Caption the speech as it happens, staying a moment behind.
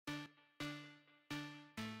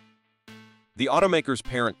The automaker's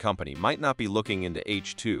parent company might not be looking into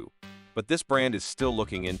H2, but this brand is still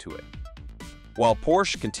looking into it. While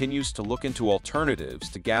Porsche continues to look into alternatives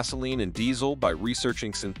to gasoline and diesel by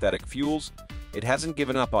researching synthetic fuels, it hasn't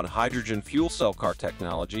given up on hydrogen fuel cell car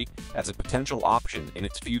technology as a potential option in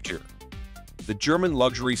its future. The German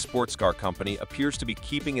luxury sports car company appears to be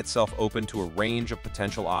keeping itself open to a range of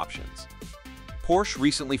potential options. Porsche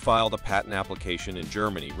recently filed a patent application in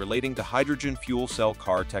Germany relating to hydrogen fuel cell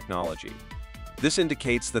car technology. This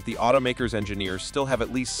indicates that the automaker's engineers still have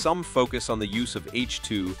at least some focus on the use of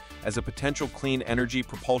H2 as a potential clean energy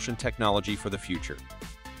propulsion technology for the future.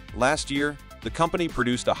 Last year, the company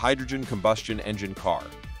produced a hydrogen combustion engine car,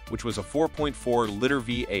 which was a 4.4-liter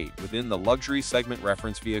V8 within the luxury segment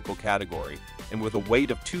reference vehicle category and with a weight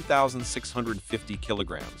of 2,650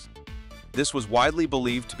 kilograms. This was widely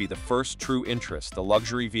believed to be the first true interest the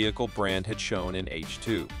luxury vehicle brand had shown in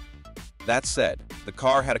H2. That said, the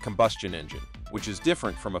car had a combustion engine, which is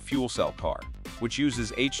different from a fuel cell car, which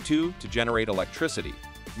uses H2 to generate electricity,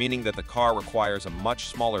 meaning that the car requires a much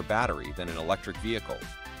smaller battery than an electric vehicle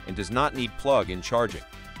and does not need plug-in charging.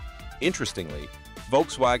 Interestingly,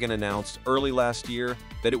 Volkswagen announced early last year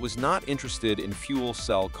that it was not interested in fuel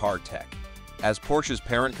cell car tech. As Porsche's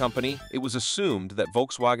parent company, it was assumed that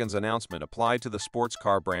Volkswagen's announcement applied to the sports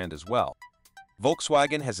car brand as well.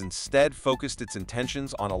 Volkswagen has instead focused its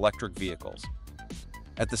intentions on electric vehicles.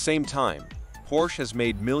 At the same time, Porsche has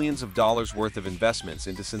made millions of dollars worth of investments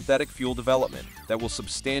into synthetic fuel development that will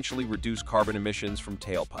substantially reduce carbon emissions from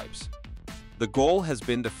tailpipes. The goal has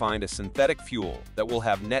been to find a synthetic fuel that will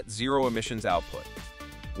have net zero emissions output.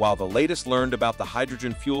 While the latest learned about the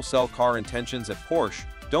hydrogen fuel cell car intentions at Porsche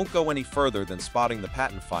don't go any further than spotting the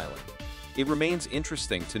patent filing, it remains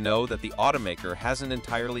interesting to know that the automaker hasn't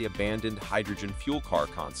entirely abandoned hydrogen fuel car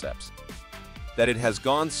concepts. That it has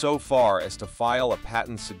gone so far as to file a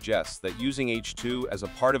patent suggests that using H2 as a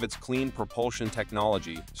part of its clean propulsion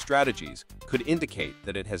technology strategies could indicate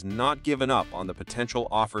that it has not given up on the potential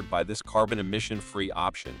offered by this carbon emission-free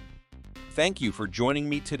option. Thank you for joining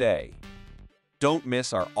me today. Don't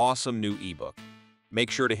miss our awesome new ebook. Make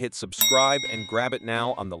sure to hit subscribe and grab it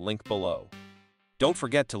now on the link below. Don't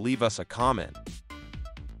forget to leave us a comment.